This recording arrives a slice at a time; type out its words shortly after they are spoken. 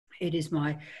It is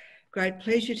my great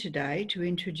pleasure today to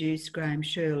introduce Graham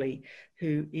Shirley,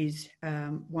 who is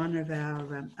one of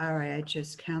our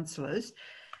RAHS councillors.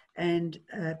 And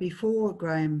before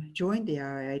Graham joined the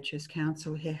RAHS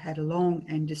Council, he had a long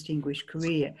and distinguished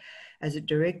career as a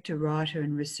director, writer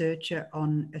and researcher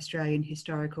on Australian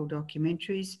historical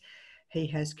documentaries. He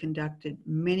has conducted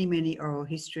many oral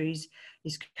histories,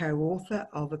 is co-author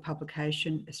of a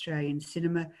publication, Australian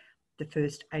Cinema, the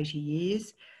First 80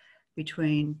 Years.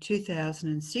 Between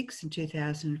 2006 and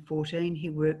 2014, he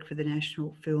worked for the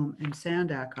National Film and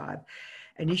Sound Archive,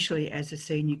 initially as a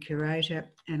senior curator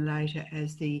and later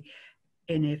as the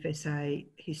NFSA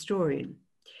Historian.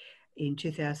 In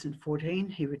 2014,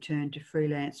 he returned to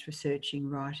freelance researching,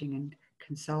 writing and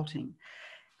consulting.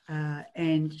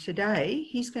 And today,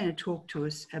 he's going to talk to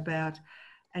us about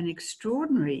an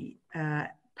extraordinary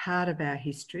part of our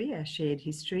history, our shared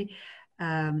history,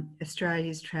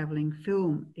 Australia's travelling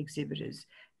film exhibitors,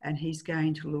 and he's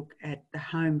going to look at the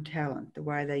home talent, the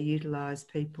way they utilise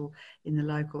people in the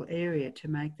local area to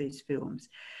make these films.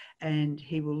 And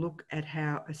he will look at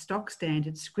how a stock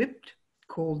standard script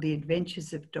called The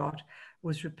Adventures of Dot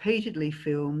was repeatedly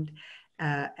filmed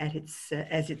as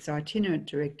its itinerant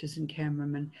directors and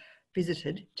cameramen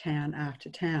visited town after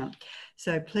town.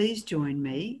 So please join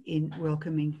me in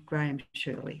welcoming Graham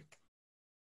Shirley.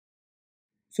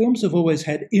 Films have always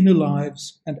had inner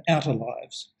lives and outer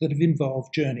lives that have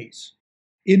involved journeys.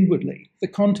 Inwardly, the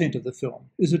content of the film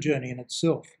is a journey in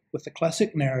itself, with the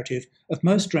classic narrative of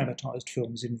most dramatised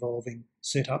films involving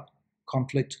setup,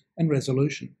 conflict and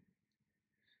resolution.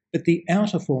 But the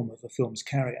outer form of a film's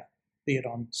carrier, be it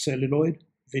on celluloid,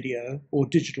 video or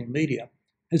digital media,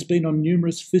 has been on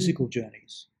numerous physical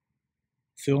journeys.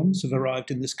 Films have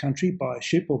arrived in this country by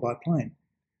ship or by plane.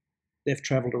 They've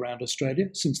travelled around Australia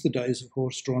since the days of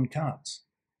horse-drawn carts.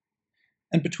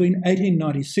 And between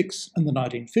 1896 and the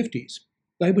 1950s,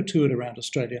 they were toured around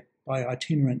Australia by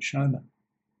itinerant showmen.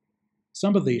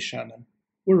 Some of these showmen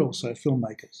were also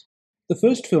filmmakers. The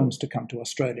first films to come to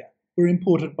Australia were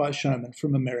imported by showmen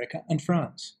from America and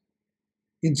France.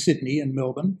 In Sydney and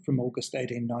Melbourne from August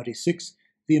 1896,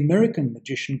 the American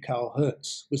magician Carl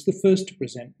Hertz was the first to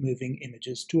present moving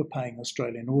images to a paying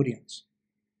Australian audience.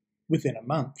 Within a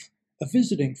month, a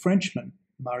visiting Frenchman,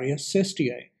 Marius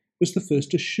Sestier, was the first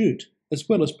to shoot as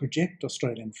well as project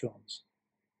Australian films.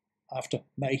 After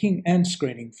making and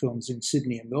screening films in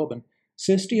Sydney and Melbourne,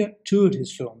 Sestier toured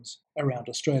his films around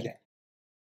Australia.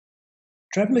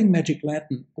 Travelling magic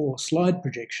lantern or slide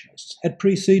projectionists had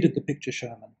preceded the picture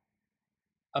showmen.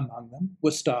 Among them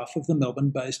were staff of the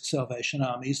Melbourne-based Salvation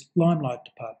Army's Limelight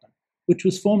Department, which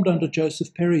was formed under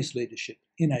Joseph Perry's leadership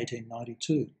in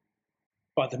 1892.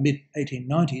 By the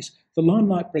mid-1890s, the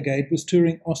Limelight Brigade was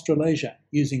touring Australasia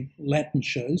using lantern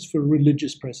shows for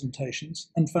religious presentations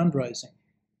and fundraising.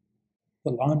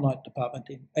 The Limelight Department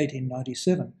in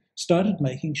 1897 started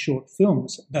making short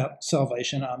films about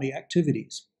Salvation Army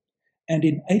activities, and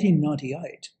in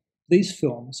 1898 these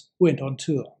films went on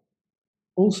tour.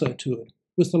 Also toured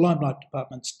was the Limelight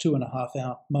Department's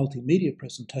 2.5-hour multimedia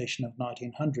presentation of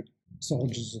 1900,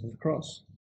 Soldiers of the Cross.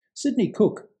 Sidney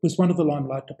Cook was one of the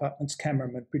Limelight Department's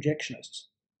cameramen projectionists.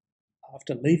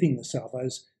 After leaving the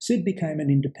Salvos, Sid became an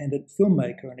independent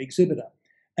filmmaker and exhibitor,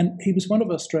 and he was one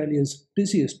of Australia's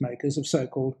busiest makers of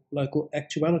so-called local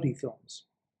actuality films.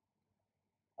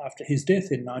 After his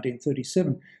death in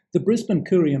 1937, the Brisbane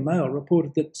Courier-Mail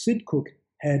reported that Sid Cook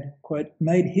had, quote,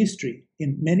 made history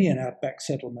in many an outback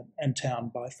settlement and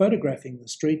town by photographing the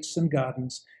streets and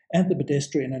gardens and the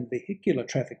pedestrian and vehicular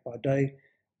traffic by day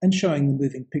and showing the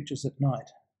moving pictures at night.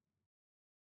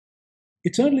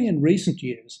 It's only in recent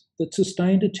years that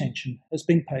sustained attention has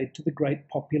been paid to the great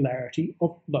popularity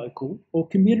of local or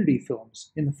community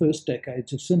films in the first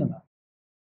decades of cinema.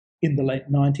 In the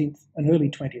late 19th and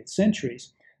early 20th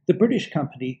centuries, the British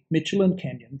company Mitchell and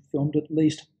Kenyon filmed at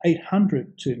least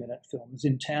 800 two-minute films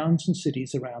in towns and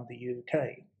cities around the UK.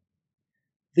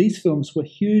 These films were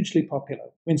hugely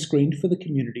popular when screened for the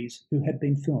communities who had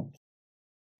been filmed.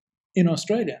 In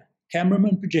Australia,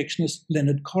 cameraman projectionist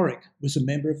Leonard Corrick was a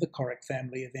member of the Corrick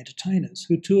family of entertainers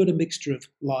who toured a mixture of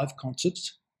live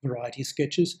concerts, variety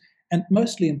sketches, and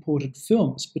mostly imported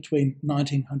films between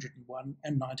 1901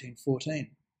 and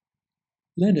 1914.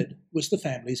 Leonard was the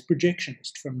family's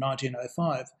projectionist from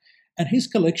 1905, and his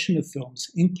collection of films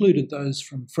included those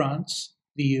from France,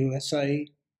 the USA,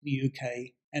 the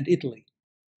UK, and Italy.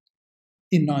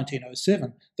 In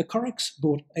 1907, the Corricks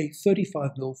bought a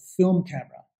 35mm film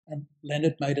camera, and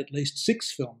Leonard made at least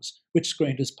 6 films which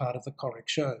screened as part of the Corrick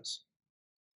shows.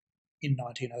 In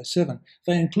 1907,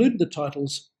 they included the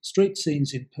titles Street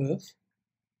Scenes in Perth,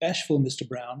 Bashful Mr.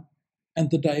 Brown, and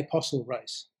The Day Possil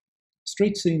Race.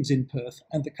 street scenes in Perth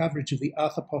and the coverage of the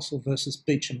Arthur Postle versus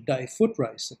Beecham Day foot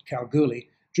race at Kalgoorlie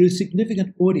drew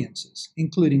significant audiences,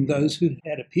 including those who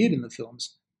had appeared in the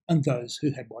films and those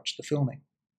who had watched the filming.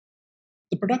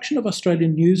 The production of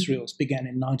Australian newsreels began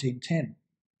in 1910.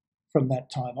 From that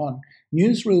time on,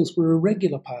 newsreels were a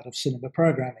regular part of cinema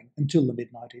programming until the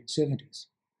mid-1970s.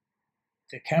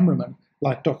 Their cameramen,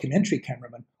 like documentary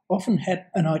cameramen, often had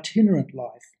an itinerant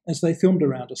life as they filmed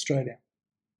around Australia.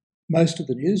 Most of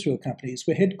the newsreel companies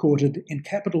were headquartered in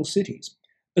capital cities,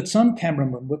 but some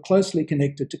cameramen were closely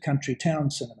connected to country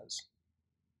town cinemas.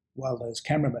 While those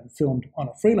cameramen filmed on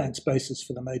a freelance basis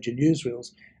for the major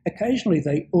newsreels, occasionally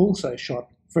they also shot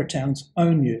for a town's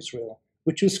own newsreel,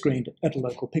 which was screened at a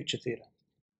local picture theatre.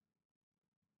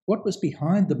 What was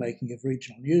behind the making of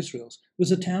regional newsreels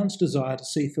was a town's desire to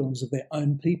see films of their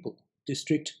own people,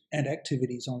 district and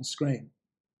activities on screen.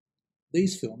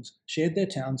 These films shared their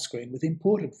town's screen with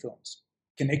imported films,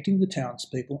 connecting the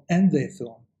townspeople and their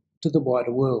film to the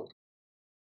wider world.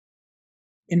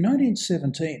 In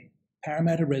 1917,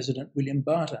 Parramatta resident William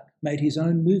Barter made his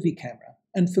own movie camera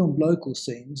and filmed local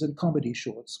scenes and comedy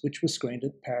shorts which were screened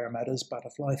at Parramatta's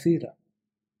Butterfly Theatre.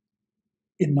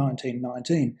 In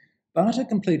 1919, Barter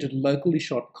completed a locally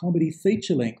shot comedy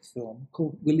feature-length film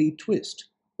called Willie Twist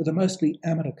with a mostly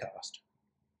amateur cast.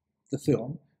 The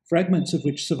film, fragments of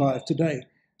which survive today,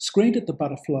 screened at the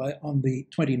Butterfly on the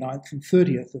 29th and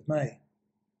 30th of May.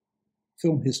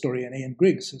 Film historian Ian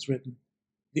Griggs has written,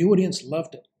 "The audience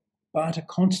loved it. Barter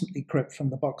constantly crept from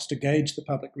the box to gauge the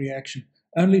public reaction,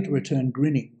 only to return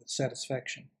grinning with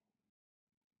satisfaction."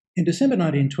 In December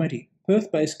 1920,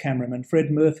 Perth-based cameraman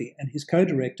Fred Murphy and his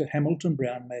co-director Hamilton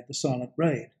Brown made The Silent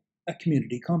Raid, a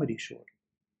community comedy short.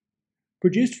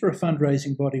 Produced for a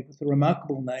fundraising body with the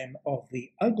remarkable name of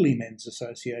the Ugly Men's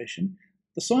Association,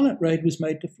 The Silent Raid was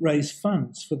made to raise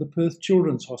funds for the Perth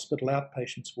Children's Hospital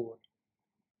outpatients ward.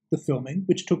 The filming,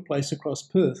 which took place across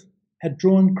Perth, had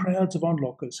drawn crowds of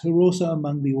onlookers who were also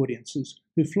among the audiences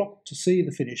who flocked to see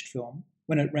the finished film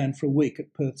when it ran for a week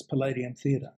at Perth's Palladium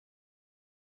Theatre.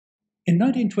 In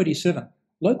 1927,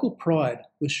 local pride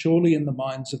was surely in the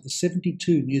minds of the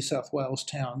 72 New South Wales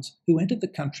towns who entered the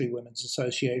Country Women's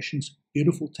Association's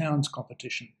Beautiful Towns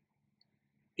competition.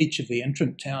 Each of the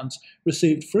entrant towns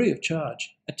received free of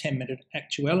charge a 10-minute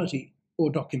actuality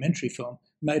or documentary film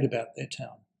made about their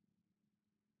town.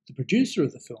 The producer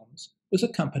of the films was a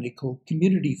company called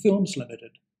Community Films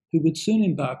Limited, who would soon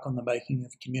embark on the making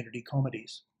of community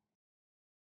comedies.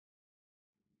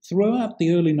 Throughout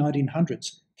the early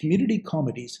 1900s, community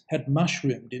comedies had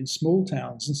mushroomed in small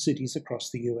towns and cities across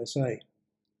the USA.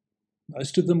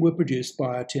 Most of them were produced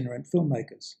by itinerant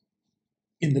filmmakers.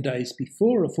 In the days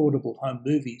before affordable home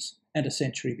movies and a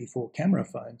century before camera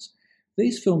phones,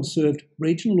 these films served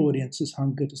regional audiences'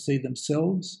 hunger to see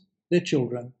themselves, their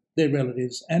children, their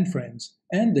relatives and friends,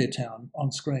 and their town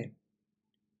on screen.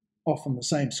 Often the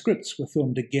same scripts were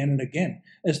filmed again and again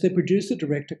as their producer,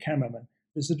 director, cameraman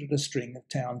visited a string of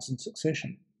towns in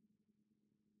succession.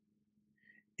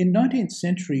 In 19th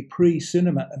century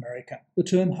pre-cinema America, the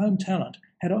term home talent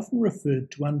had often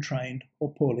referred to untrained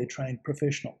or poorly trained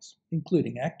professionals,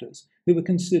 including actors, who were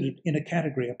considered in a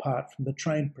category apart from the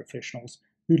trained professionals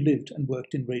who lived and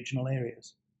worked in regional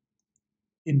areas.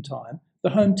 In time, the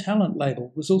home talent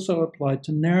label was also applied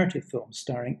to narrative films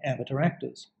starring amateur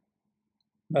actors.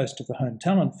 Most of the home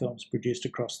talent films produced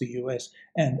across the US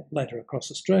and later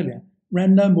across Australia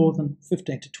ran no more than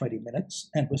 15 to 20 minutes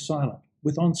and were silent,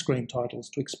 with on-screen titles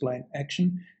to explain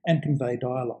action and convey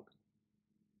dialogue.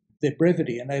 Their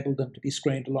brevity enabled them to be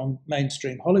screened along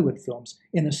mainstream Hollywood films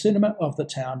in a cinema of the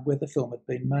town where the film had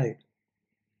been made.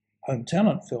 Home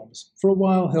talent films for a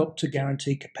while helped to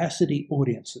guarantee capacity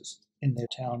audiences in their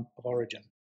town of origin.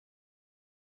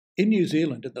 In New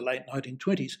Zealand in the late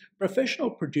 1920s, professional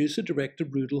producer-director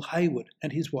Rudel Hayward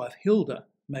and his wife Hilda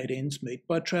made ends meet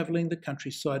by travelling the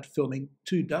countryside filming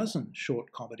 24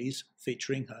 short comedies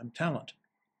featuring home talent.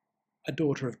 A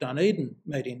Daughter of Dunedin,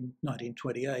 made in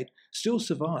 1928, still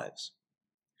survives.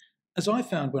 As I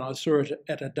found when I saw it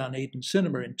at a Dunedin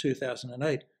cinema in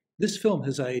 2008, this film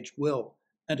has aged well,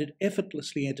 and it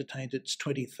effortlessly entertained its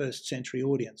 21st century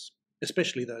audience,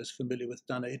 especially those familiar with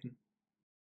Dunedin.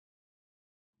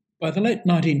 By the late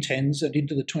 1910s and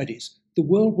into the 20s, the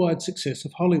worldwide success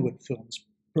of Hollywood films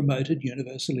promoted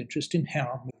universal interest in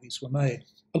how movies were made,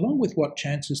 along with what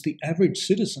chances the average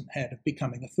citizen had of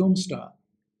becoming a film star.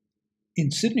 In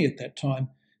Sydney at that time,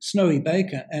 Snowy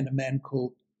Baker and a man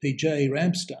called P.J.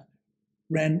 Ramster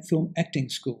ran film acting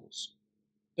schools.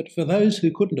 But for those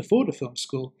who couldn't afford a film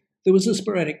school, there was a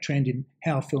sporadic trend in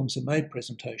how films are made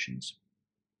presentations.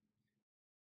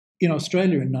 In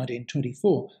Australia in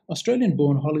 1924,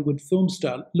 Australian-born Hollywood film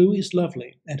star Louise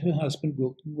Lovely and her husband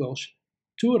Wilton Welsh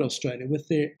toured Australia with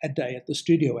their A Day at the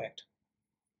Studio Act.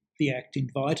 The Act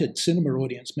invited cinema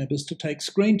audience members to take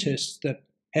screen tests that,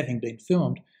 having been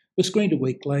filmed, were screened a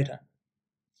week later.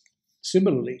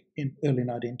 Similarly, in early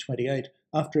 1928,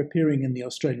 after appearing in the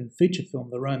Australian feature film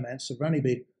The Romance of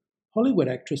Runnymede, Hollywood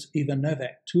actress Eva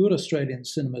Novak toured Australian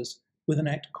cinemas with an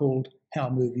act called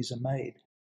How Movies Are Made.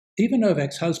 Eva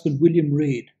Novak's husband William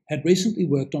Reid had recently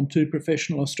worked on 2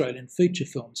 professional Australian feature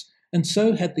films, and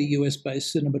so had the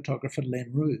US-based cinematographer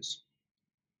Len Roos.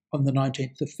 On the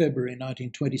 19th of February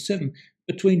 1927,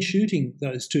 between shooting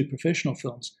those 2 professional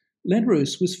films, Len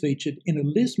Roos was featured in a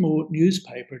Lismore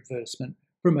newspaper advertisement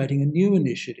promoting a new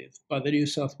initiative by the New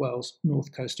South Wales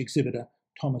North Coast exhibitor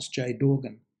Thomas J.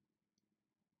 Dorgan.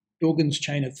 Dorgan's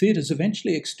chain of theatres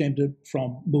eventually extended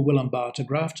from Murwillumbah to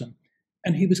Grafton,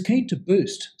 and he was keen to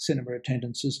boost cinema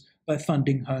attendances by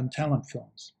funding home talent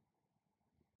films.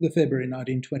 The February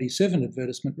 1927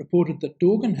 advertisement reported that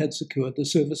Dorgan had secured the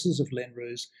services of Len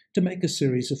Roos to make a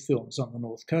series of films on the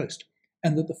North Coast,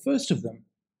 and that the first of them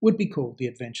would be called The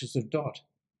Adventures of Dot.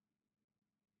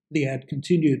 The ad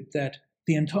continued that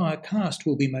the entire cast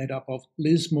will be made up of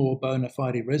Lismore bona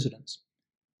fide residents.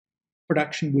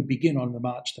 Production would begin on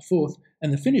March the 4th,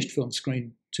 and the finished film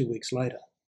screened 2 weeks later.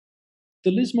 The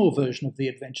Lismore version of The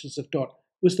Adventures of Dot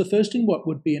was the first in what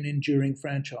would be an enduring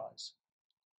franchise.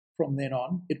 From then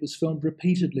on, it was filmed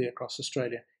repeatedly across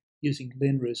Australia, using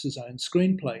Len Roos's own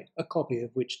screenplay, a copy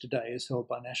of which today is held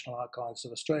by National Archives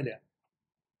of Australia.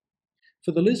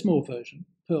 For the Lismore version,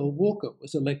 Pearl Walker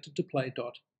was elected to play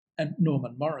Dot, and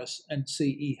Norman Morris and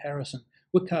C.E. Harrison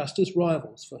were cast as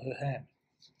rivals for her hand.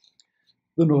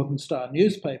 The Northern Star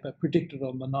newspaper predicted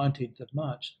on the 19th of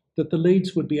March that the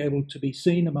leads would be able to be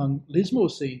seen among Lismore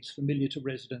scenes familiar to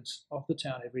residents of the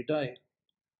town every day.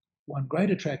 One great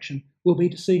attraction will be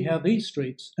to see how these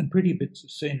streets and pretty bits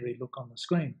of scenery look on the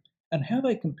screen, and how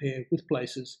they compare with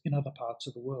places in other parts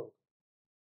of the world.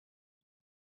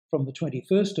 From the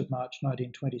 21st of March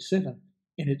 1927,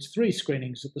 in its 3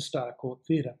 screenings at the Star Court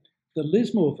Theatre, the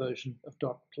Lismore version of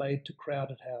Dot played to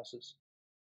crowded houses.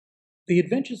 The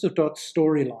Adventures of Dot's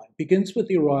storyline begins with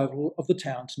the arrival of the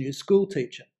town's new school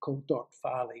teacher, called Dot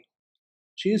Farley.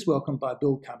 She is welcomed by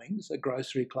Bill Cummings, a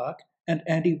grocery clerk, and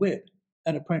Andy Webb,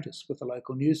 an apprentice with a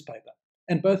local newspaper,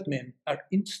 and both men are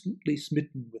instantly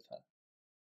smitten with her.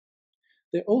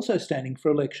 They're also standing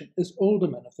for election as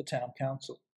aldermen of the town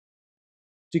council.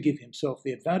 To give himself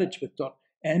the advantage with Dot,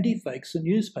 Andy fakes a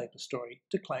newspaper story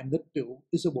to claim that Bill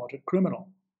is a wanted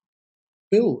criminal.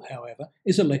 Bill, however,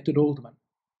 is elected alderman.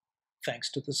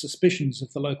 Thanks to the suspicions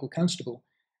of the local constable,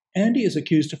 Andy is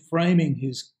accused of framing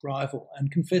his rival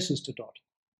and confesses to Dot.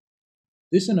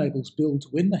 This enables Bill to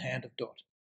win the hand of Dot.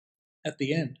 At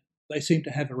the end, they seem to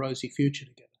have a rosy future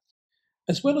together.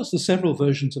 As well as the several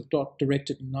versions of Dot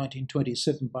directed in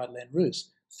 1927 by Len Roos,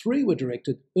 3 were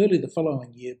directed early the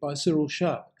following year by Cyril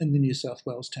Sharp in the New South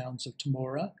Wales towns of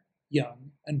Temora,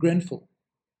 Young and Grenfell.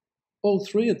 All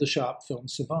 3 of the Sharp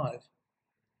films survive.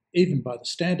 Even by the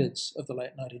standards of the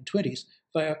late 1920s,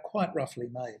 they are quite roughly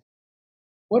made.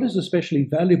 What is especially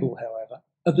valuable, however,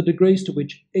 are the degrees to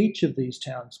which each of these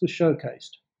towns was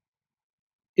showcased.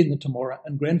 In the Temora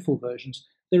and Grenfell versions,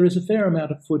 there is a fair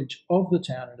amount of footage of the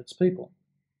town and its people.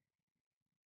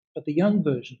 But the Young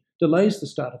version delays the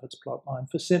start of its plotline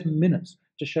for 7 minutes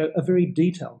to show a very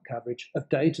detailed coverage of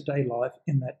day-to-day life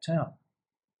in that town.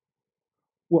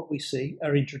 What we see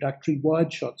are introductory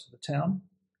wide shots of the town,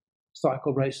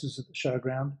 cycle races at the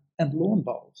showground, and lawn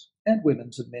bowls, and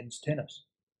women's and men's tennis.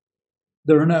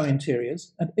 There are no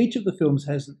interiors, and each of the films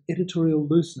has an editorial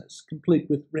looseness, complete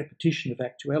with repetition of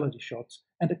actuality shots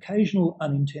and occasional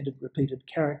unintended repeated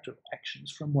character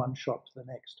actions from one shot to the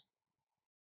next.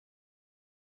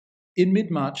 In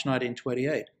mid-March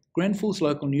 1928, Grenfell's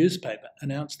local newspaper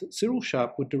announced that Cyril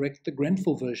Sharp would direct the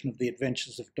Grenfell version of The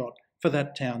Adventures of Dot for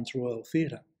that town's Royal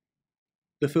Theatre.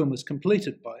 The film was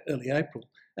completed by early April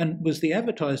and was the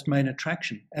advertised main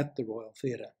attraction at the Royal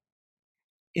Theatre.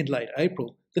 In late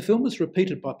April, the film was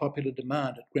repeated by popular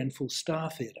demand at Grenfell's Star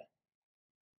Theatre.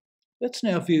 Let's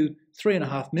now view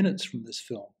 3.5 minutes from this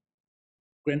film.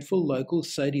 Grenfell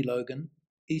locals Sadie Logan,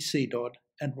 E.C. Dodd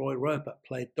and Roy Roper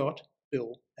played Dot,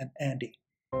 Bill and Andy.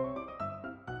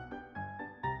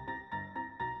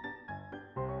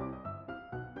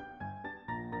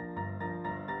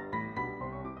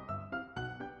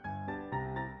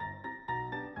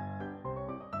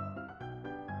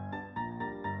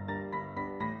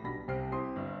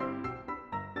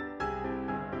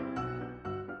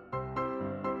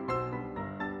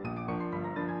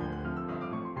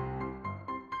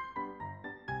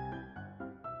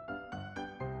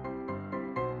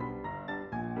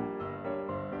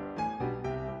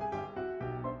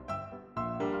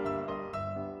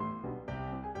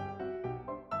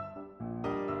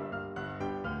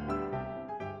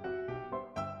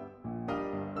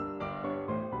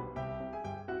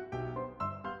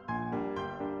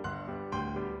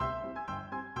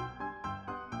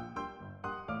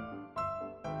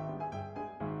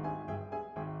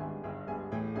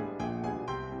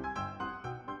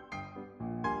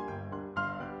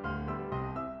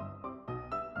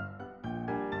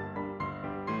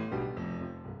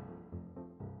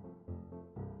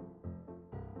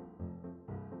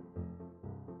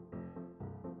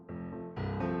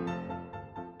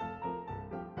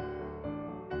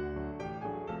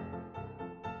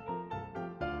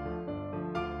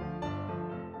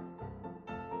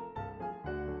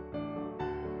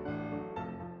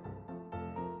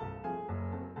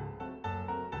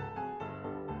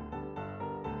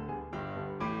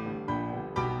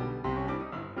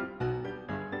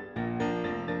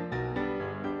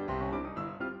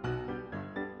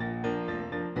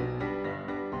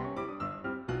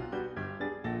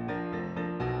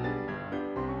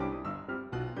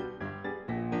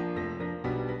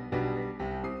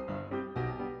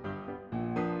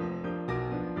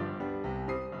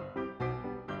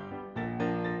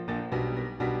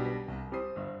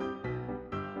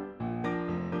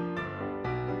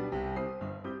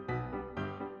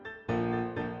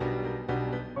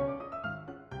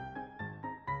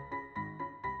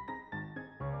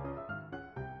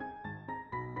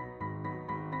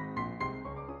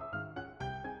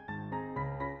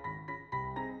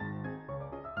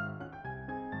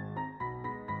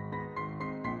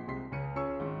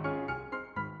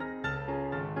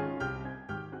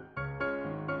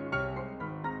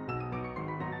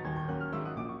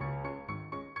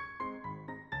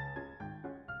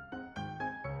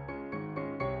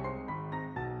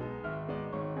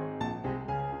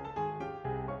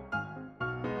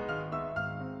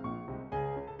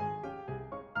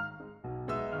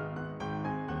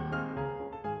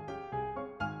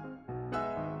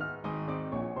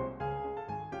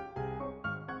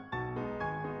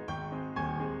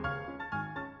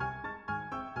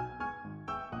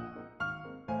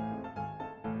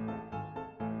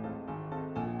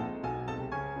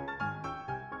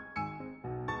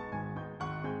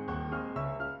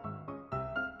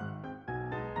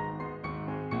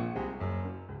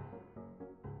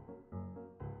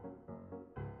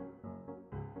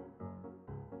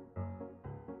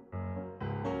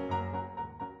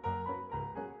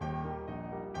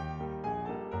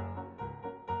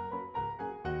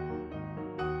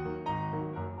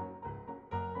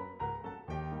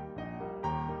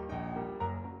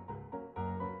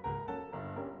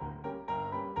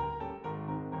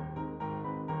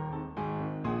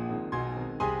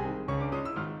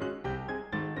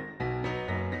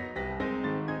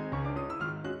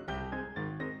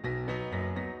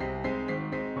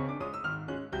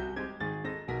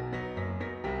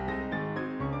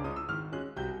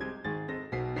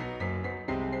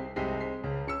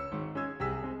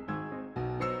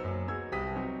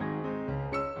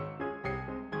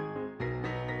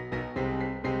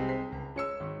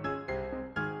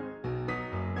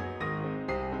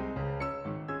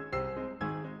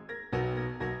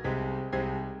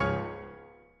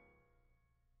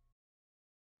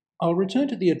 I'll return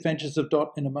to the adventures of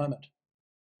Dot in a moment.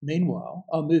 Meanwhile,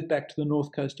 I'll move back to the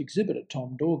North Coast exhibitor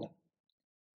Tom Dorgan.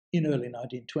 In early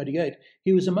 1928,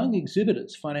 he was among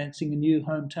exhibitors financing a new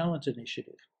home talent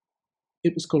initiative.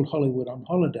 It was called Hollywood on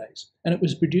Holidays, and it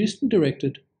was produced and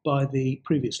directed by the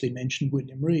previously mentioned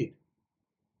William Reed.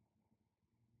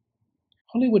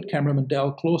 Hollywood cameraman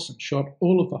Dal Clawson shot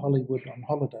all of the Hollywood on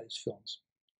Holidays films.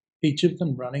 Each of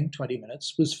them, running 20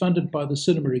 minutes, was funded by the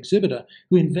cinema exhibitor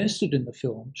who invested in the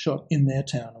film shot in their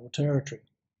town or territory.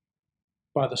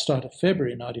 By the start of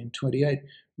February 1928,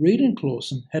 Reed and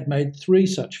Clawson had made 3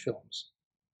 such films.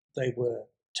 They were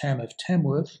Tam of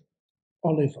Tamworth,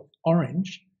 Olive of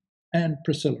Orange, and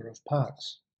Priscilla of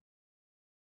Parks.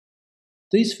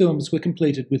 These films were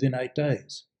completed within 8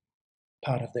 days.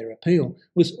 Part of their appeal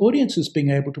was audiences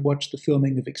being able to watch the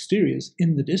filming of exteriors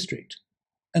in the district,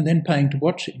 and then paying to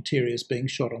watch interiors being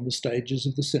shot on the stages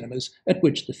of the cinemas at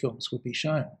which the films would be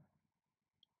shown.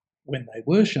 When they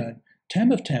were shown,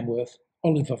 Tam of Tamworth,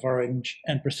 Olive of Orange,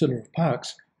 and Priscilla of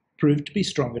Parks proved to be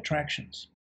strong attractions.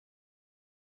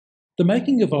 The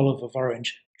making of Olive of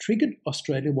Orange triggered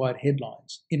Australia-wide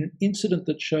headlines in an incident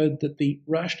that showed that the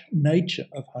rushed nature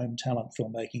of home talent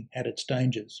filmmaking had its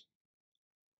dangers.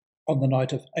 On the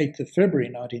night of 8th of February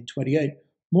 1928,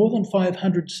 more than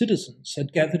 500 citizens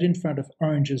had gathered in front of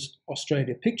Orange's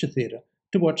Australia Picture Theatre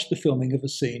to watch the filming of a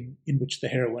scene in which the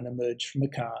heroine emerged from a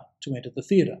car to enter the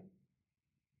theatre.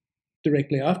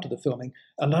 Directly after the filming,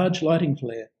 a large lighting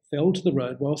flare fell to the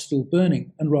road while still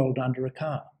burning and rolled under a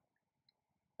car.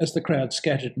 As the crowd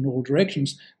scattered in all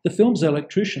directions, the film's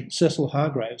electrician, Cecil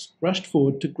Hargraves, rushed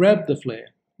forward to grab the flare,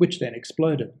 which then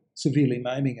exploded, severely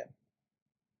maiming him.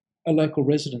 A local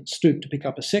resident stooped to pick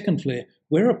up a second flare,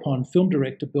 whereupon film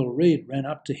director Bill Reed ran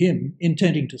up to him,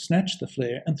 intending to snatch the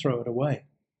flare and throw it away.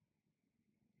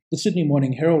 The Sydney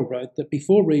Morning Herald wrote that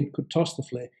before Reed could toss the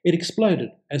flare, it exploded,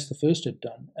 as the first had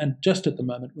done, and just at the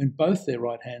moment when both their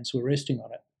right hands were resting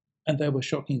on it, and they were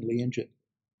shockingly injured.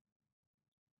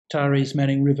 Tari's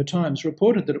Manning River Times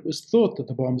reported that it was thought that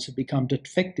the bombs had become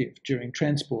defective during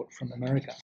transport from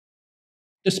America.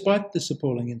 Despite this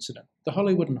appalling incident, the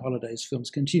Hollywood and Holidays films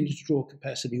continued to draw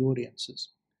capacity audiences.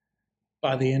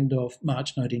 By the end of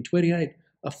March 1928,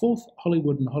 a 4th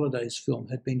Hollywood and Holidays film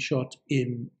had been shot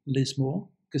in Lismore,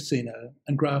 Casino,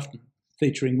 and Grafton,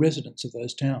 featuring residents of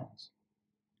those towns.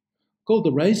 Called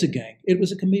The Razor Gang, it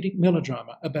was a comedic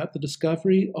melodrama about the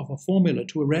discovery of a formula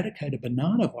to eradicate a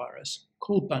banana virus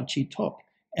called Bunchy Top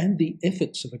and the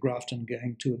efforts of a Grafton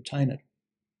gang to obtain it.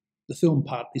 The film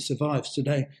partly survives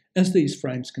today, as these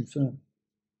frames confirm.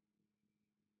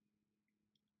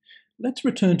 Let's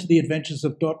return to the adventures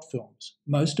of Dot films,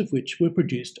 most of which were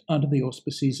produced under the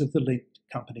auspices of the linked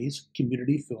companies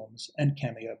Community Films and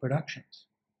Cameo Productions.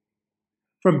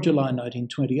 From July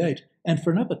 1928, and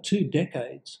for another 2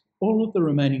 decades, all of the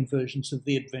remaining versions of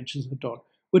the adventures of Dot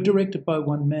were directed by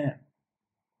one man.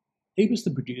 He was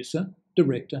the producer,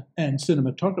 director, and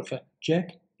cinematographer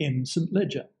Jack M. St.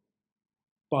 Ledger.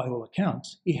 By all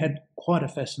accounts, he had quite a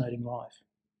fascinating life.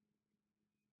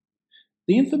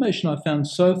 The information I've found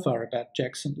so far about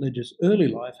Jack St. Ledger's early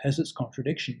life has its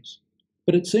contradictions,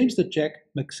 but it seems that Jack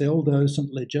McEldoe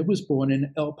St. Ledger was born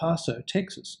in El Paso,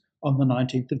 Texas, on the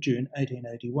 19th of June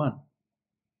 1881.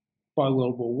 By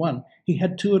World War I, he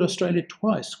had toured Australia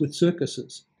twice with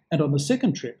circuses, and on the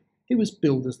second trip, he was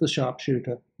billed as the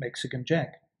sharpshooter Mexican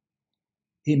Jack.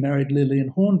 He married Lillian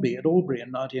Hornby at Albury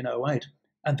in 1908,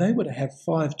 and they were to have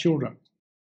 5 children.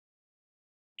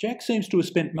 Jack seems to have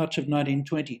spent much of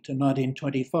 1920 to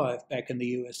 1925 back in the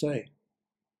USA.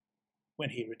 When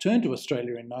he returned to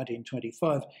Australia in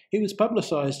 1925, he was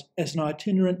publicised as an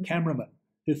itinerant cameraman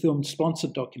who filmed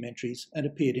sponsored documentaries and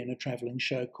appeared in a travelling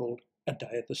show called A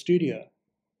Day at the Studio.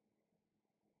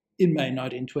 In May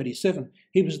 1927,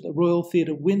 he was at the Royal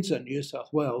Theatre Windsor, New South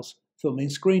Wales, filming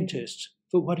screen tests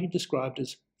for what he described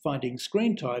as finding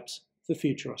screen types for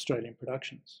future Australian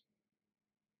productions.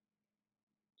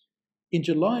 In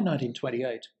July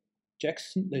 1928, Jack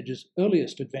St. Ledger's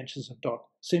earliest adventures of Dot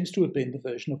seems to have been the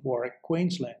version of Warwick,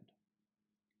 Queensland.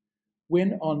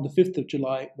 When on the 5th of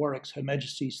July, Warwick's Her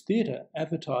Majesty's Theatre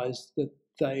advertised that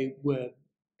they were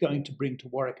going to bring to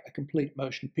Warwick a complete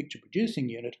motion picture producing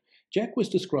unit, Jack was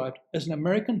described as an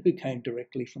American who came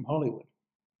directly from Hollywood.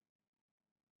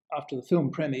 After the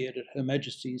film premiered at Her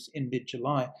Majesty's in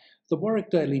mid-July, the Warwick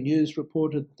Daily News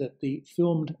reported that the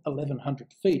filmed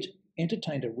 1100 Feet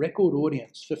entertained a record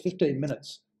audience for 15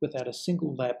 minutes without a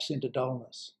single lapse into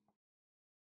dullness.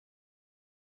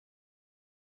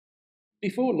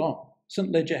 Before long, St.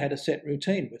 Ledger had a set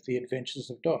routine with the adventures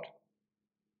of Dot.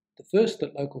 The first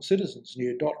that local citizens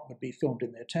knew Dot would be filmed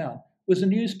in their town was a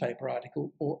newspaper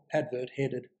article or advert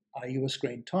headed, Are you a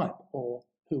screen type, or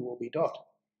who will be Dot?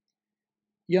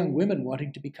 Young women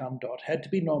wanting to become Dot had to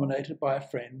be nominated by a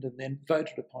friend and then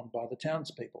voted upon by the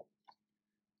townspeople.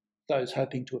 Those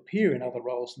hoping to appear in other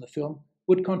roles in the film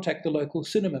would contact the local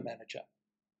cinema manager.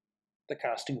 The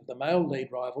casting of the male lead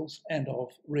rivals and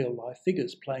of real-life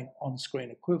figures playing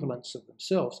on-screen equivalents of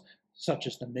themselves, such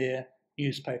as the mayor,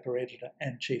 newspaper editor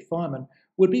and chief fireman,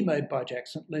 would be made by Jack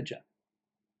St. Ledger.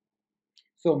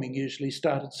 Filming usually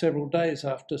started several days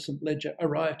after St. Ledger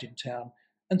arrived in town,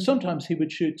 and sometimes he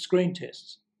would shoot screen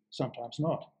tests, sometimes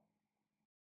not.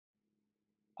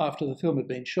 After the film had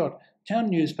been shot, town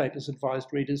newspapers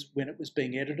advised readers when it was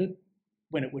being edited,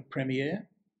 when it would premiere,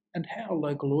 and how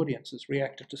local audiences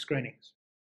reacted to screenings.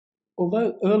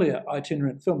 Although earlier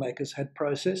itinerant filmmakers had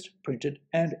processed, printed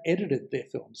and edited their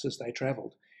films as they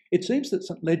travelled, it seems that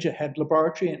St. Ledger had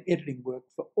laboratory and editing work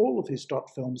for all of his Dot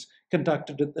films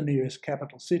conducted at the nearest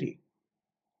capital city.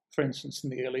 For instance, in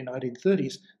the early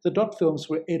 1930s, the Dot films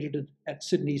were edited at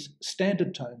Sydney's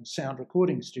Standard Tone sound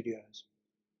recording studios.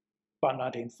 By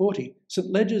 1940, St.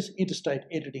 Ledger's interstate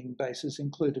editing bases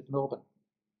included Melbourne.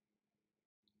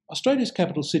 Australia's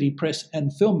capital city press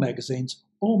and film magazines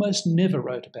almost never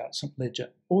wrote about St.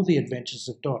 Ledger or the adventures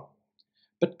of Dot,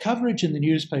 but coverage in the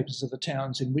newspapers of the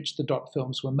towns in which the Dot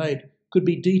films were made could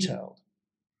be detailed.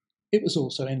 It was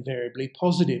also invariably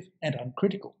positive and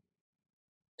uncritical.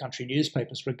 Country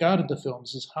newspapers regarded the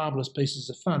films as harmless pieces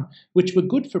of fun, which were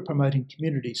good for promoting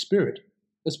community spirit,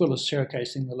 as well as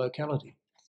showcasing the locality.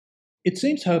 It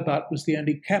seems Hobart was the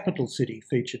only capital city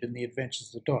featured in the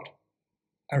adventures of Dot.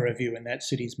 A review in that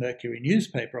city's Mercury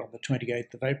newspaper on the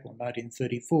 28th of April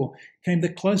 1934 came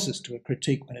the closest to a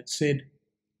critique when it said,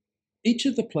 "Each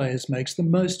of the players makes the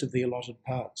most of the allotted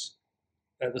parts.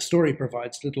 Though the story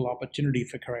provides little opportunity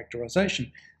for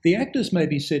characterisation, the actors may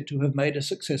be said to have made a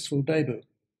successful debut.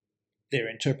 Their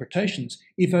interpretations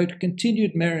evoke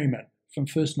continued merriment from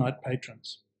first-night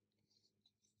patrons."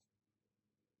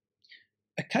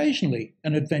 Occasionally,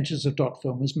 an Adventures of Dot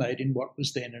film was made in what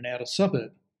was then an outer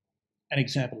suburb. An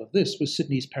example of this was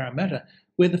Sydney's Parramatta,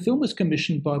 where the film was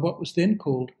commissioned by what was then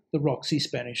called the Roxy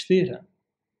Spanish Theatre.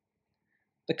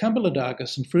 The Cumberland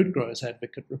Argus and Fruit Growers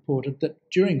Advocate reported that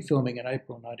during filming in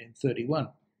April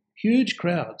 1931, huge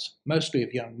crowds, mostly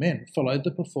of young men, followed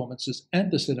the performances and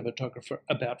the cinematographer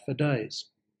about for days.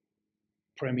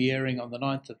 Premiering on the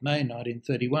 9th of May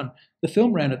 1931, the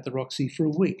film ran at the Roxy for a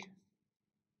week.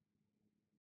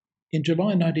 In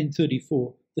July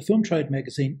 1934, the film trade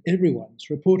magazine Everyone's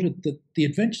reported that the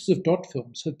Adventures of Dot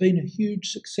films have been a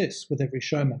huge success with every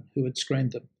showman who had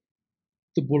screened them.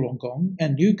 The Wollongong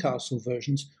and Newcastle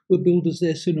versions were billed as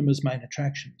their cinema's main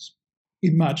attractions.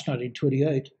 In March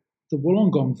 1928, the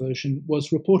Wollongong version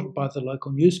was reported by the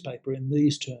local newspaper in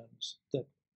these terms, that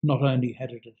not only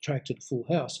had it attracted a full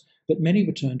house, but many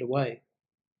were turned away.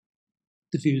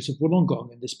 The views of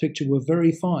Wollongong in this picture were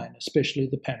very fine, especially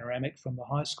the panoramic from the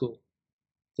high school.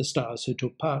 The stars who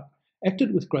took part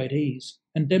acted with great ease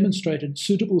and demonstrated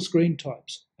suitable screen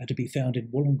types are to be found in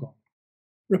Wollongong.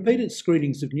 Repeated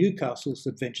screenings of Newcastle's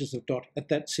Adventures of Dot at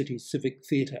that city's Civic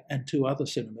Theatre and 2 other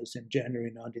cinemas in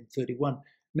January 1931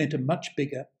 meant a much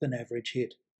bigger than average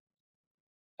hit.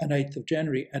 An 8th of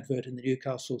January advert in the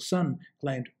Newcastle Sun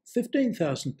claimed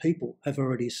 15,000 people have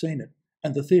already seen it,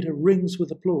 and the theatre rings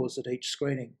with applause at each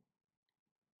screening.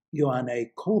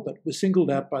 Joanne Corbett was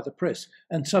singled out by the press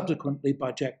and subsequently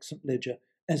by Jack St. Ledger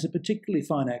as a particularly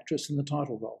fine actress in the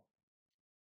title role.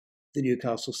 The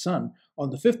Newcastle Sun,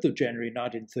 on the 5th of January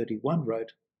 1931,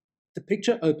 wrote, "The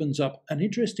picture opens up an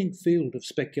interesting field of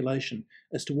speculation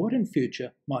as to what in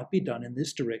future might be done in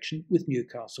this direction with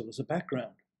Newcastle as a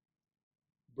background.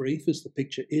 Brief as the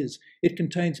picture is, it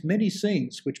contains many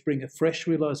scenes which bring a fresh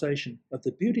realisation of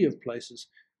the beauty of places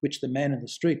which the man in the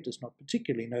street does not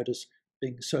particularly notice,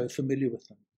 being so familiar with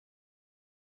them."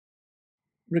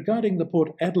 Regarding the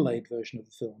Port Adelaide version of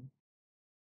the film,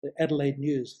 the Adelaide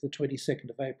News, the 22nd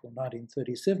of April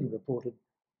 1937, reported,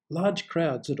 "Large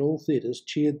crowds at all theatres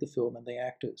cheered the film and the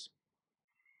actors."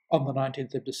 On the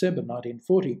 19th of December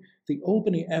 1940, the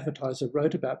Albany Advertiser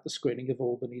wrote about the screening of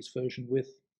Albany's version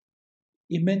with,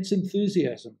 "Immense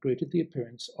enthusiasm greeted the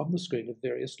appearance on the screen of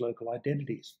various local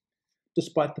identities.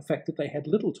 Despite the fact that they had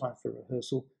little time for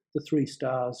rehearsal, the 3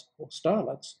 stars or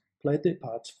starlets played their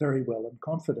parts very well and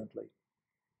confidently.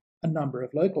 A number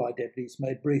of local identities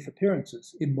made brief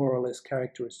appearances in more or less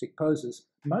characteristic poses,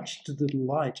 much to the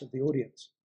delight of the audience."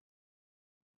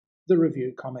 The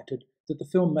review commented that the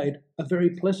film made a very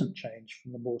pleasant change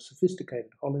from the more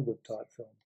sophisticated Hollywood-type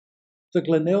film. The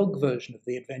Glenelg version of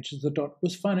The Adventures of Dot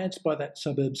was financed by that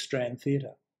suburb's Strand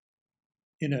Theatre.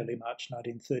 In early March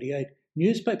 1938,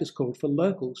 newspapers called for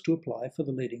locals to apply for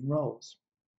the leading roles.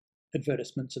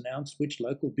 Advertisements announced which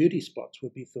local beauty spots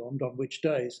would be filmed on which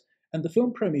days, and the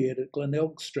film premiered at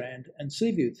Glenelg Strand and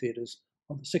Seaview theatres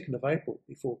on the 2nd of April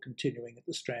before continuing at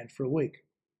the Strand for a week.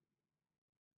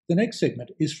 The next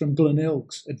segment is from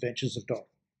Glenelg's Adventures of Dot.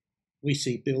 We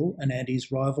see Bill and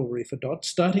Andy's rivalry for Dot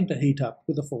starting to heat up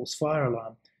with a false fire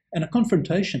alarm and a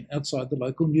confrontation outside the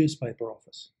local newspaper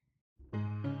office.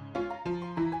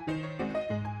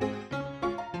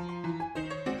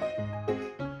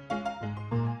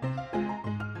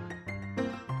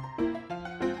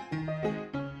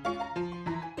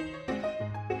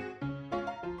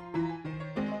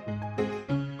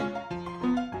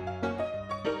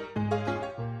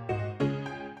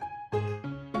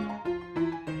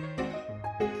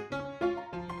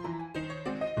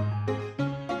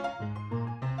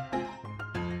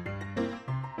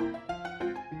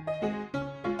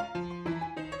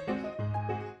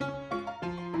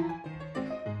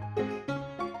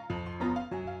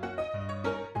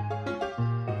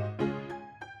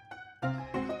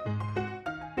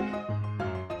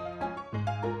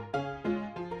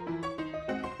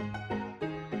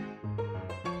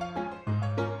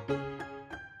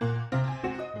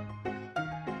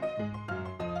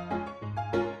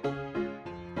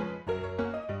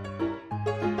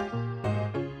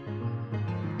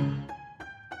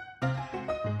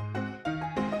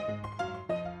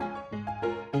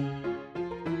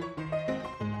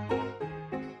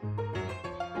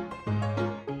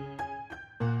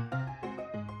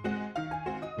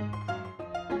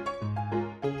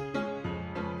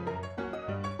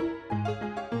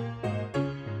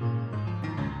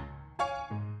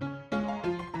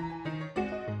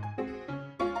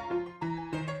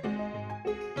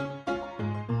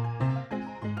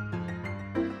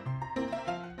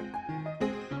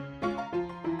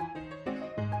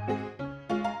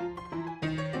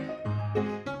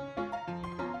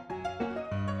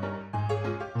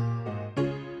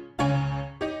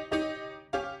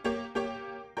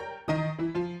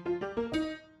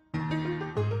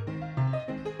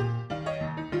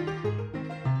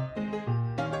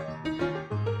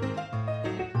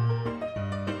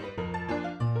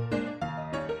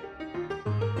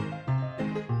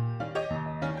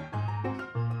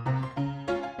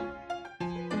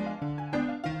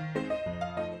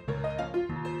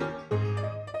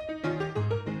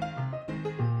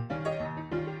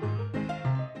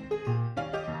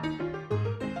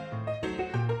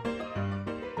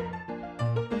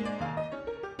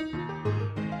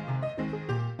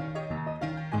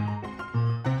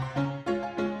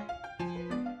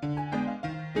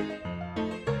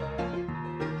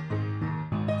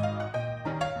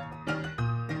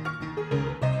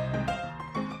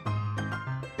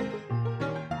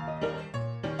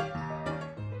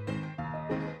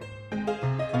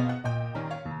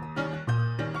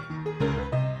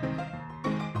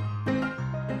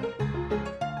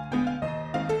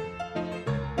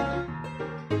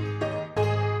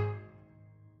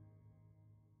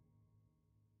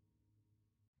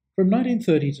 From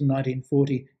 1930 to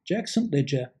 1940, Jack St.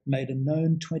 Ledger made a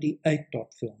known 28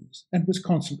 dot films and was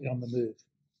constantly on the move.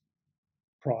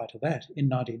 Prior to that, in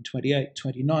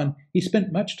 1928-29, he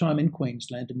spent much time in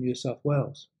Queensland and New South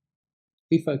Wales.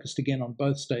 He focused again on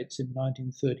both states in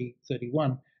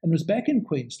 1930-31 and was back in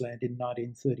Queensland in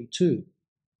 1932.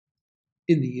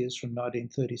 In the years from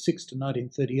 1936 to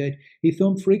 1938, he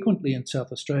filmed frequently in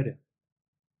South Australia.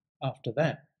 After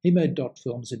that, he made dot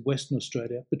films in Western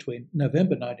Australia between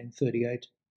November 1938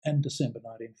 and December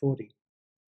 1940.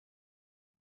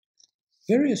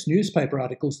 Various newspaper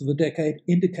articles of the decade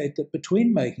indicate that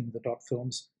between making the dot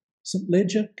films, St.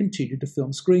 Ledger continued to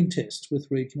film screen tests with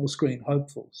regional screen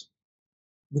hopefuls.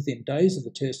 Within days of the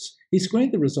tests, he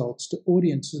screened the results to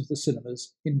audiences of the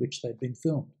cinemas in which they'd been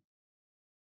filmed.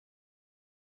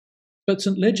 But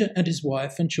St. Ledger and his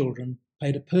wife and children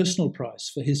paid a personal price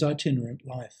for his itinerant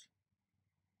life.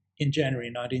 In January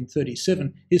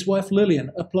 1937, his wife Lillian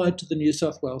applied to the New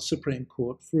South Wales Supreme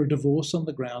Court for a divorce on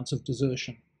the grounds of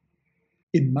desertion.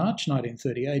 In March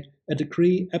 1938, a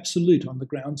decree absolute on the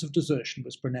grounds of desertion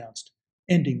was pronounced,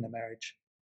 ending the marriage.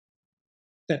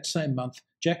 That same month,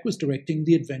 Jack was directing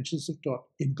The Adventures of Dot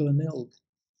in Glenelg.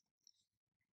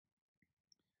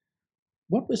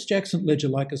 What was Jack St. Ledger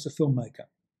like as a filmmaker?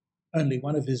 Only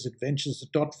one of his Adventures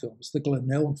of Dot films, the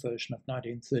Glenelg version of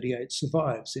 1938,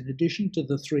 survives, in addition to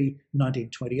the 3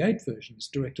 1928 versions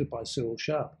directed by Cyril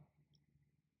Sharp.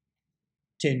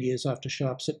 10 years after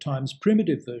Sharp's at times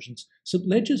primitive versions, St.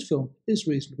 Ledger's film is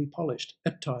reasonably polished,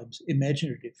 at times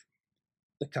imaginative.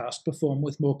 The cast perform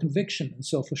with more conviction and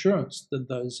self-assurance than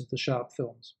those of the Sharp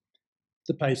films.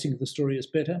 The pacing of the story is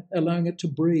better, allowing it to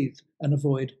breathe and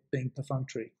avoid being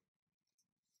perfunctory.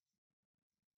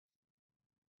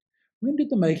 When did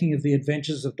the making of the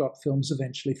Adventures of Dot films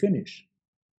eventually finish?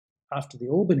 After the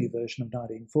Albany version of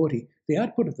 1940, the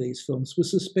output of these films was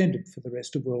suspended for the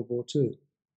rest of World War II.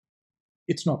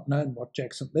 It's not known what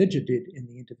Jack St. Ledger did in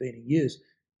the intervening years,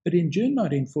 but in June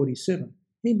 1947,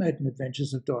 he made an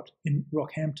Adventures of Dot in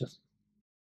Rockhampton.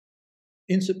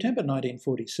 In September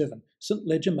 1947, St.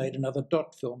 Ledger made another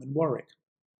Dot film in Warwick.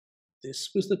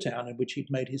 This was the town in which he'd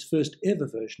made his first ever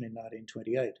version in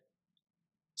 1928.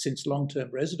 Since long-term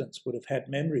residents would have had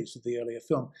memories of the earlier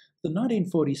film, the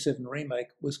 1947 remake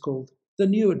was called The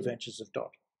New Adventures of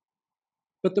Dot.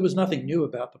 But there was nothing new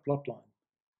about the plotline.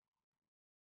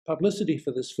 Publicity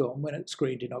for this film, when it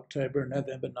screened in October and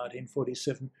November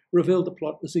 1947, revealed the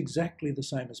plot was exactly the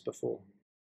same as before.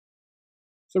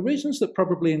 For reasons that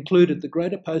probably included the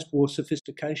greater post-war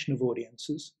sophistication of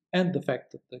audiences and the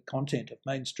fact that the content of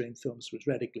mainstream films was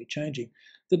radically changing,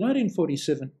 the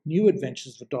 1947 New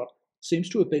Adventures of Dot seems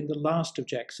to have been the last of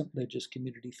Jack St. Ledger's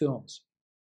community films.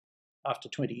 After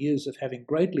 20 years of having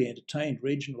greatly entertained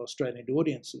regional Australian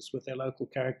audiences with their local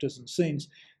characters and scenes,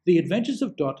 The Adventures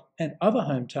of Dot and other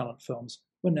home talent films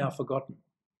were now forgotten.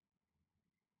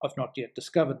 I've not yet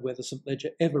discovered whether St.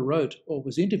 Ledger ever wrote or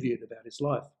was interviewed about his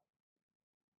life.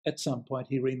 At some point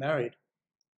he remarried.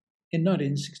 In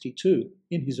 1962,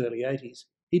 in his early 80s,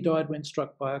 he died when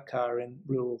struck by a car in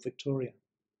rural Victoria.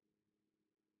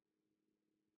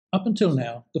 Up until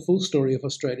now, the full story of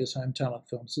Australia's home talent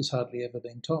films has hardly ever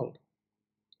been told.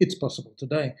 It's possible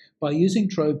today, by using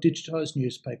Trove digitised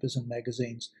newspapers and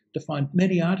magazines, to find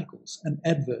many articles and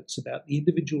adverts about the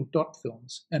individual Dot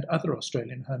films and other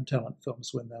Australian home talent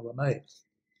films when they were made.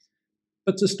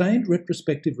 But sustained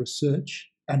retrospective research,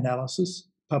 analysis,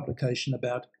 publication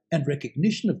about, and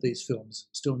recognition of these films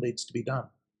still needs to be done.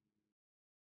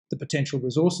 The potential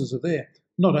resources are there,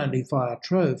 not only via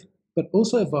Trove, but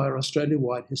also via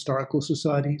Australia-wide historical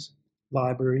societies,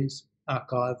 libraries,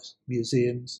 archives,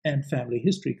 museums, and family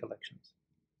history collections.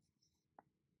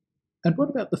 And what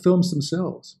about the films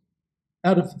themselves?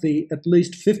 Out of the at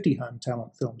least 50 home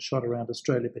talent films shot around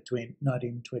Australia between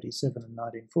 1927 and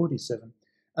 1947,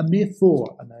 a mere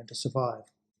 4 are known to survive,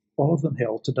 all of them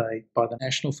held today by the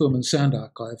National Film and Sound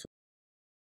Archive.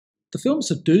 The films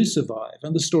that do survive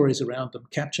and the stories around them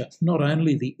capture not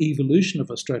only the evolution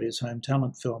of Australia's home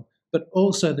talent film, but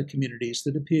also the communities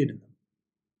that appeared in them.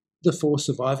 The 4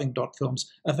 surviving Dot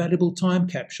films are valuable time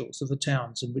capsules of the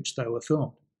towns in which they were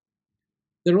filmed.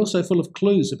 They're also full of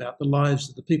clues about the lives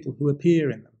of the people who appear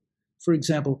in them. For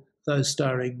example, those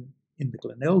starring in the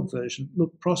Glenelg version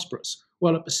look prosperous,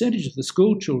 while a percentage of the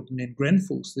school children in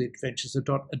Grenfell's The Adventures of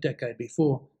Dot a decade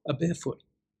before are barefoot.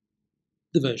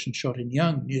 The version shot in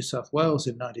Young, New South Wales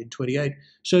in 1928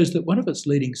 shows that one of its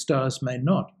leading stars may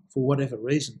not, for whatever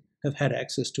reason, have had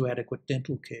access to adequate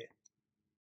dental care.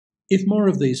 If more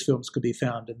of these films could be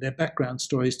found and their background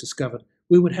stories discovered,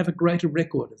 we would have a greater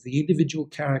record of the individual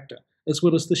character as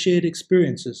well as the shared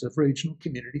experiences of regional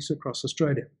communities across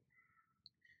Australia.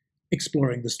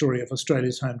 Exploring the story of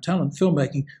Australia's home talent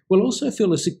filmmaking will also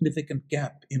fill a significant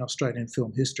gap in Australian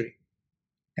film history.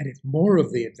 And if more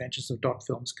of the Adventures of Dot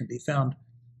films can be found,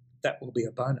 that will be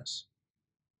a bonus.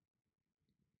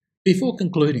 Before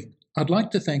concluding, I'd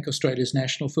like to thank Australia's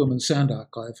National Film and Sound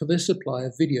Archive for their supply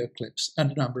of video clips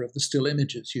and a number of the still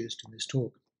images used in this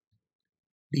talk.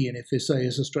 The NFSA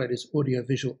is Australia's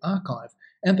audiovisual archive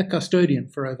and the custodian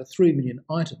for over 3 million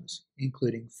items,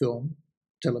 including film,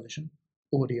 television,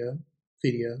 audio,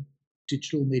 video,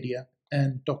 digital media,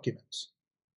 and documents.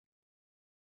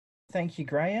 Thank you,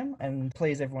 Graham, and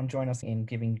please everyone join us in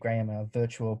giving Graham a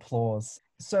virtual applause.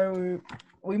 So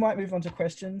we might move on to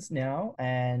questions now,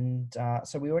 and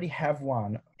so we already have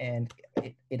one, and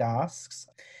it asks,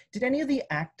 did any of the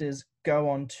actors go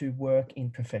on to work in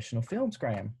professional films,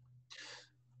 Graham?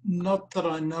 Not that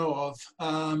I know of.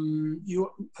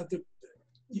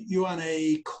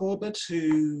 Joanne Corbett,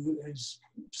 whose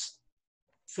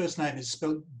first name is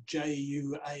spelled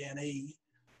Juane.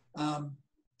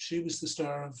 She was the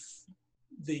star of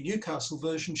the Newcastle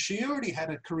version. She already had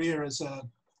a career as a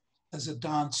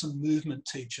dance and movement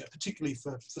teacher, particularly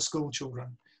for school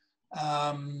children.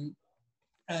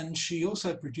 And she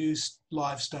also produced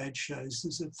live stage shows.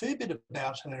 There's a fair bit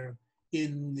about her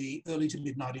in the early to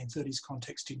mid 1930s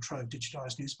context in Trove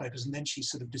digitised newspapers, and then she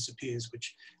sort of disappears,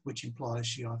 which implies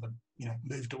she either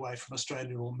moved away from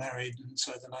Australia or married, and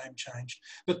so the name changed.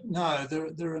 But no,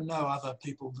 there are no other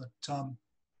people that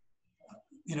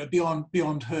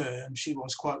beyond her, and she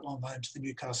was quite well known to the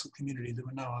Newcastle community. There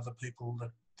were no other people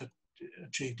that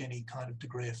achieved any kind of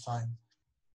degree of fame.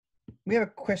 We have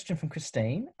a question from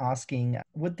Christine asking,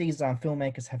 would these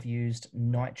filmmakers have used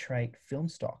nitrate film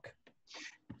stock?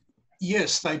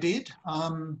 Yes, they did.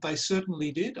 They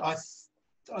certainly did.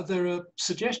 There are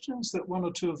suggestions that one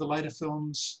or two of the later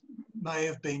films may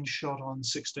have been shot on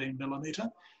 16mm,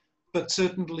 but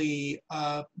certainly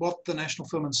what the National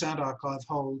Film and Sound Archive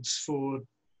holds for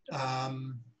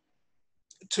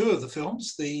two of the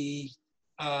films,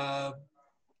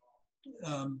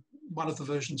 one of the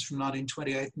versions from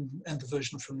 1928 and the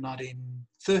version from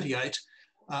 1938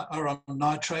 are on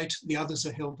nitrate. The others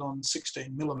are held on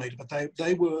 16mm, but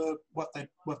they were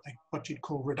what you'd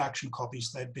call reduction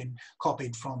copies. They'd been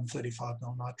copied from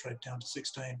 35mm nitrate down to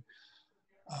 16.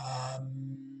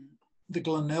 The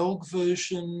Glenelg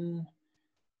version,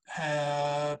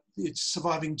 its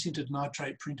surviving tinted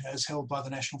nitrate print as held by the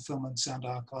National Film and Sound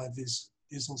Archive is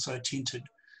also tinted.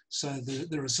 So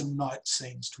there are some night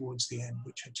scenes towards the end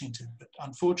which are tinted, but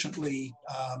unfortunately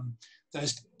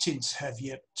those tints have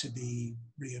yet to be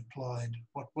reapplied.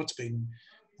 What's been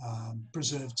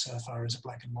preserved so far is a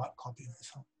black and white copy of the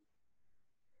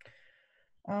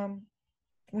film.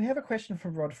 We have a question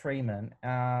from Rod Freeman.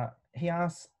 He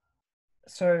asks,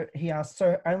 so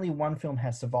only one film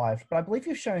has survived, but I believe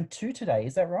you've shown two today,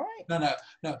 is that right?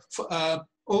 No.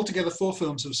 Altogether, 4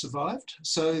 films have survived.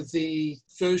 So the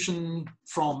version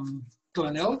from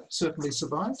Glenelg certainly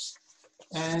survives,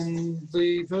 and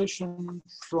the version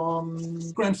from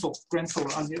Grenfell,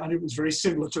 I knew it was very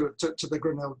similar to the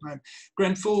Grenelg name,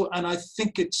 Grenfell, and I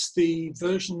think it's the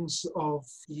versions of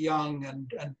Young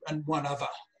and one other.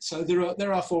 So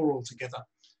there are 4 altogether.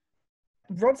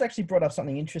 Rod's actually brought up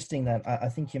something interesting that I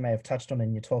think you may have touched on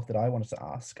in your talk that I wanted to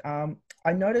ask.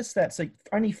 I noticed that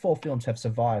only 4 films have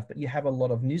survived, but you have a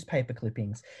lot of newspaper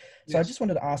clippings. So yes. I just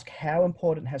wanted to ask, how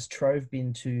important has Trove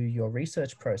been to your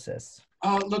research process?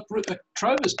 Look,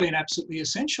 Trove has been absolutely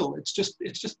essential. It's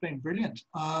just been brilliant.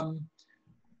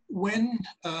 When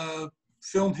a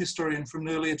film historian from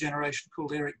an earlier generation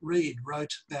called Eric Reed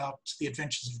wrote about the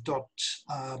adventures of Dot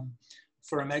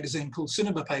for a magazine called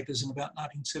Cinema Papers in about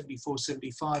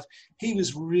 1974-75, he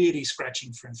was really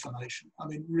scratching for information. I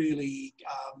mean, really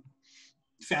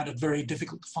found it very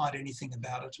difficult to find anything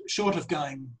about it. Short of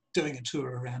doing a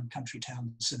tour around country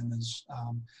town cinemas,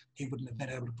 he wouldn't have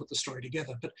been able to put the story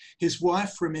together. But his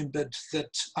wife remembered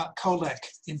that Colac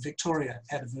in Victoria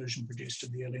had a version produced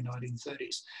in the early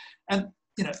 1930s. And,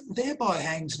 thereby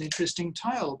hangs an interesting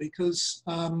tale, because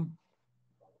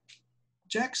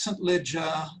Jack St.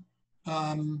 Ledger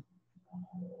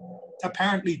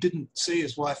apparently didn't see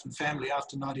his wife and family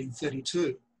after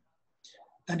 1932.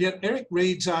 And yet Eric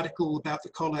Reed's article about the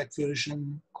Colac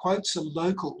version quotes a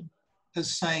local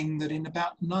as saying that in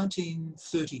about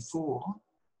 1934,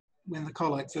 when the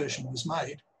Colac version was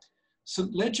made,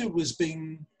 St. Ledger was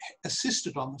being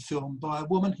assisted on the film by a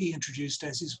woman he introduced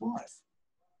as his wife.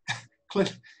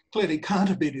 Clearly can't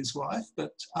have been his wife,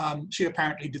 but she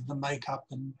apparently did the makeup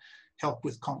and help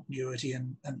with continuity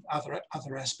and other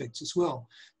aspects as well.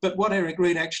 But what Eric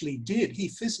Reed actually did, he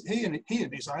and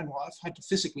his own wife had to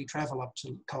physically travel up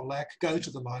to Colac, go to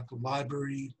the local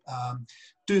library,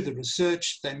 do the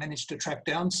research. They managed to track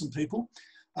down some people.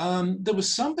 There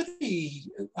was somebody,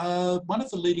 one of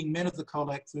the leading men of the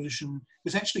Colac version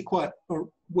was actually quite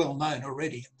well known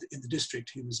already in the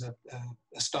district. He was a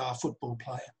star football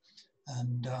player.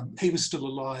 And he was still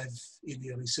alive in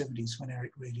the early 70s when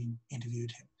Eric Reed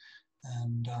interviewed him,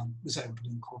 and was able to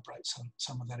incorporate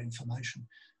some of that information.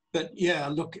 But yeah,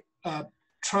 look,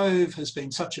 Trove has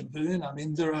been such a boon. I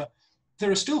mean, there are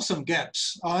still some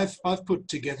gaps. I've put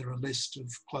together a list of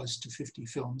close to 50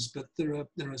 films, but there are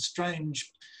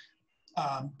strange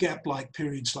gap-like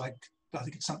periods, like I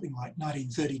think it's something like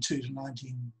 1932 to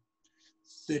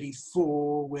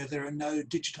 1934, where there are no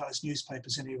digitised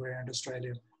newspapers anywhere in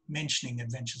Australia mentioning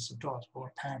Adventures of Dot,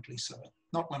 or apparently so,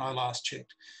 not when I last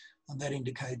checked. And that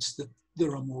indicates that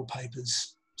there are more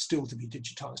papers still to be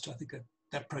digitised. I think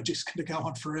that project's going to go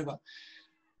on forever.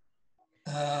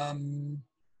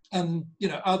 And,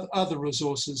 other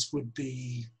resources would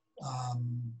be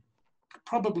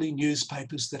probably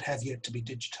newspapers that have yet to be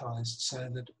digitised, so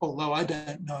that although I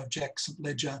don't know of Jack St.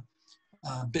 Ledger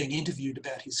being interviewed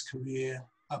about his career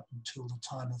up until the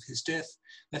time of his death,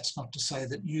 that's not to say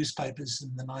that newspapers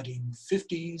in the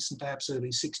 1950s and perhaps early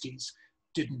 60s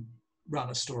didn't run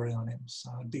a story on him.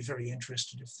 So I'd be very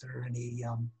interested if there are any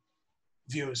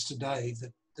viewers today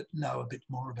that know a bit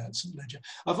more about St. Ledger.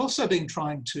 I've also been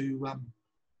trying to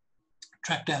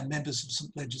track down members of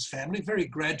St. Ledger's family. Very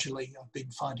gradually, I've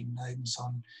been finding names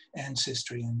on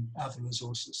Ancestry and other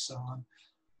resources. So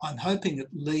I'm hoping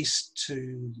at least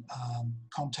to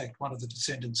contact one of the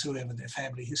descendants, whoever their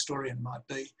family historian might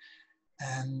be,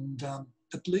 and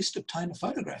at least obtain a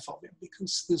photograph of him,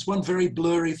 because there's one very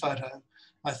blurry photo,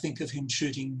 I think, of him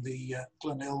shooting the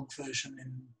Glenelg version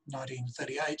in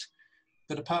 1938.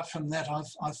 But apart from that,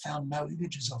 I've found no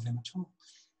images of him at all.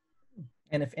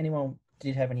 And if anyone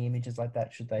did have any images like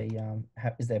that, should they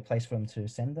is there a place for them to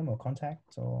send them or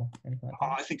contact or anything like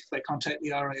that? I think if they contact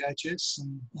the RAHS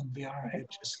and the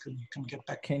RAHS can get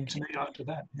back to me after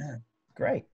that. Yeah.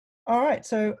 Great. All right.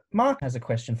 So Mark has a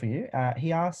question for you.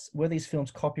 He asks, were these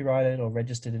films copyrighted or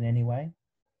registered in any way?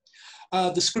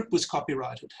 The script was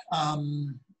copyrighted.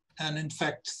 And in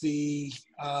fact, the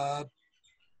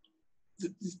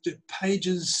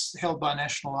pages held by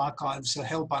National Archives are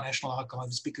held by National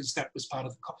Archives because that was part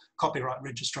of the copyright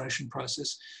registration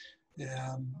process.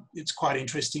 It's quite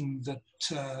interesting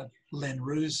that Len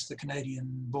Roos, the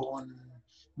Canadian-born,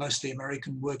 mostly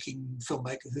American working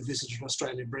filmmaker who visited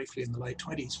Australia briefly in the late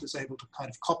 20s, was able to kind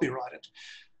of copyright it.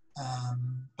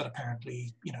 But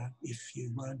apparently, you know, if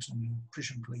you weren't and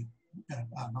presumably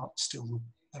are not still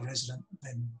a resident,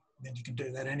 then you can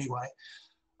do that anyway.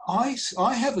 I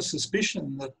have a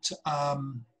suspicion that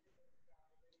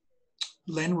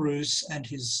Len Roos and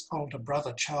his older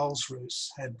brother Charles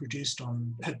Roos had produced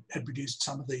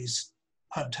some of these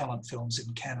home talent films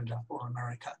in Canada or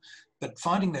America, but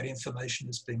finding that information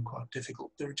has been quite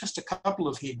difficult. There are just a couple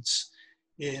of hints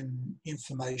in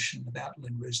information about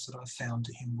Len Roos that I found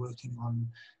to him working on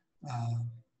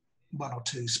one or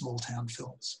two small town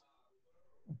films.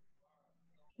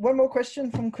 One more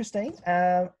question from Christine,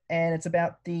 and it's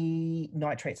about the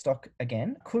nitrate stock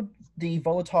again. Could the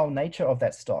volatile nature of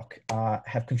that stock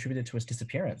have contributed to its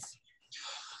disappearance?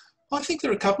 I think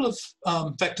there are a couple of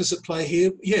factors at play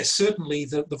here. Yes, certainly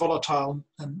the volatile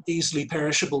and easily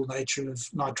perishable nature of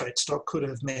nitrate stock could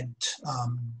have meant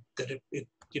that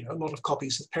a lot of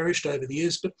copies have perished over the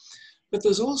years, but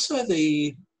there's also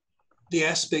the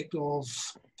aspect of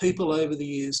people over the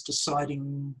years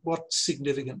deciding what's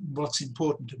significant, what's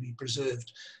important to be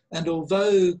preserved. And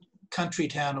although country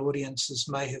town audiences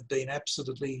may have been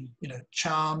absolutely,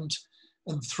 charmed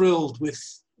and thrilled with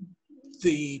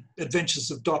the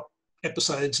Adventures of Dot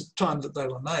episodes at the time that they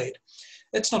were made,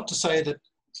 it's not to say that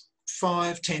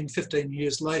 5, 10, 15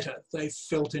 years later, they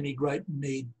felt any great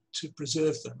need to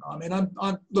preserve them. I mean,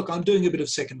 I'm doing a bit of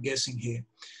second guessing here,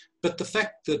 but the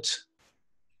fact that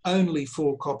only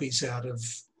 4 copies out of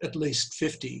at least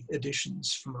 50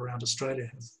 editions from around Australia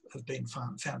have been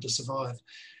found to survive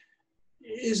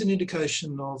is an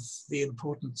indication of the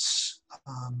importance,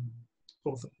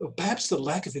 or perhaps the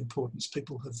lack of importance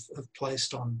people have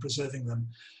placed on preserving them.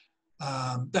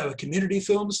 They were community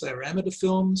films, they were amateur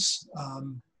films.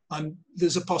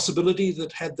 There's a possibility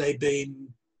that had they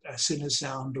been a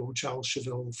Cinesound or Charles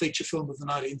Chevelle feature film of the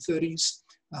 1930s,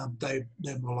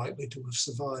 they're more likely to have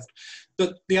survived.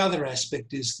 But the other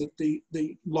aspect is that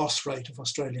the loss rate of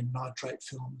Australian nitrate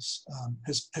films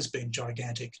has been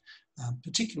gigantic,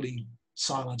 particularly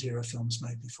silent era films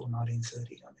made before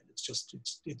 1930. I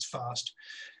mean, it's fast.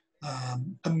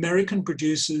 American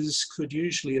producers could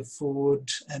usually afford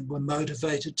and were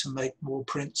motivated to make more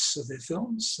prints of their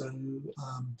films. So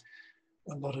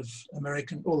a lot of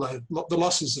American, although the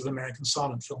losses of American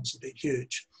silent films have been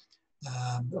huge,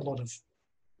 a lot of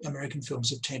American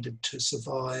films have tended to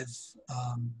survive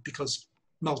because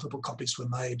multiple copies were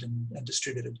made and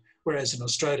distributed, whereas in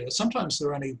Australia, sometimes there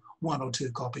are only 1 or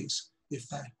 2 copies, if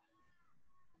that.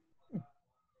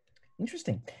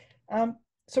 Interesting.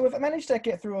 So we've managed to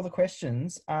get through all the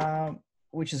questions,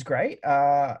 which is great.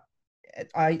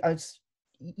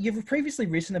 You've previously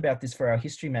written about this for our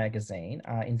history magazine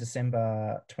in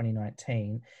December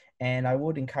 2019, and I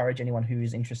would encourage anyone who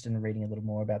is interested in reading a little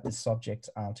more about this subject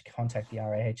to contact the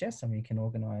RAHS, and we can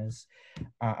organise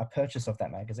a purchase of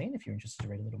that magazine if you're interested to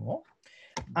read a little more.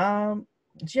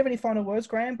 Do you have any final words,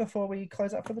 Graham, before we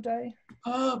close up for the day?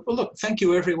 Well, look, thank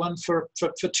you everyone for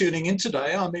tuning in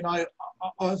today. I mean,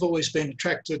 I've always been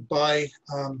attracted by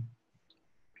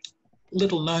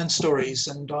little known stories,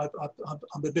 and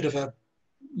I'm a bit of a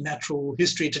natural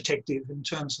history detective in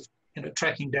terms of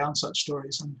tracking down such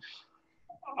stories. And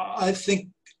I think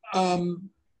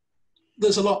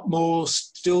there's a lot more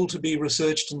still to be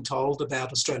researched and told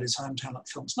about Australia's home talent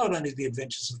films, not only the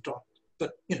Adventures of Dot,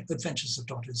 but Adventures of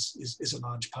Dot is a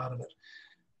large part of it.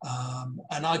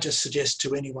 And I just suggest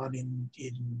to anyone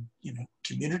in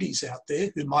communities out there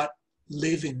who might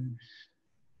live in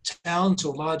towns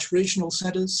or large regional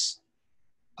centres,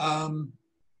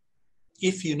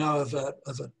 if you know of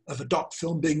a Dot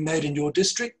film being made in your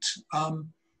district,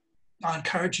 I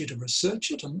encourage you to research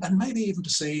it and maybe even to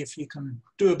see if you can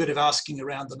do a bit of asking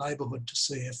around the neighbourhood to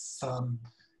see if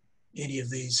any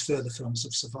of these further films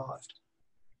have survived.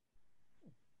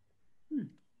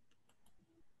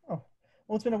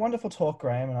 Well, it's been a wonderful talk,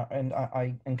 Graham, and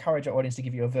I encourage our audience to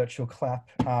give you a virtual clap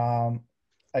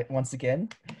once again.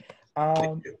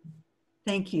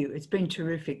 Thank you. It's been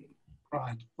terrific.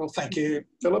 Right. Well, thank you,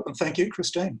 Philip, and thank you,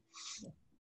 Christine.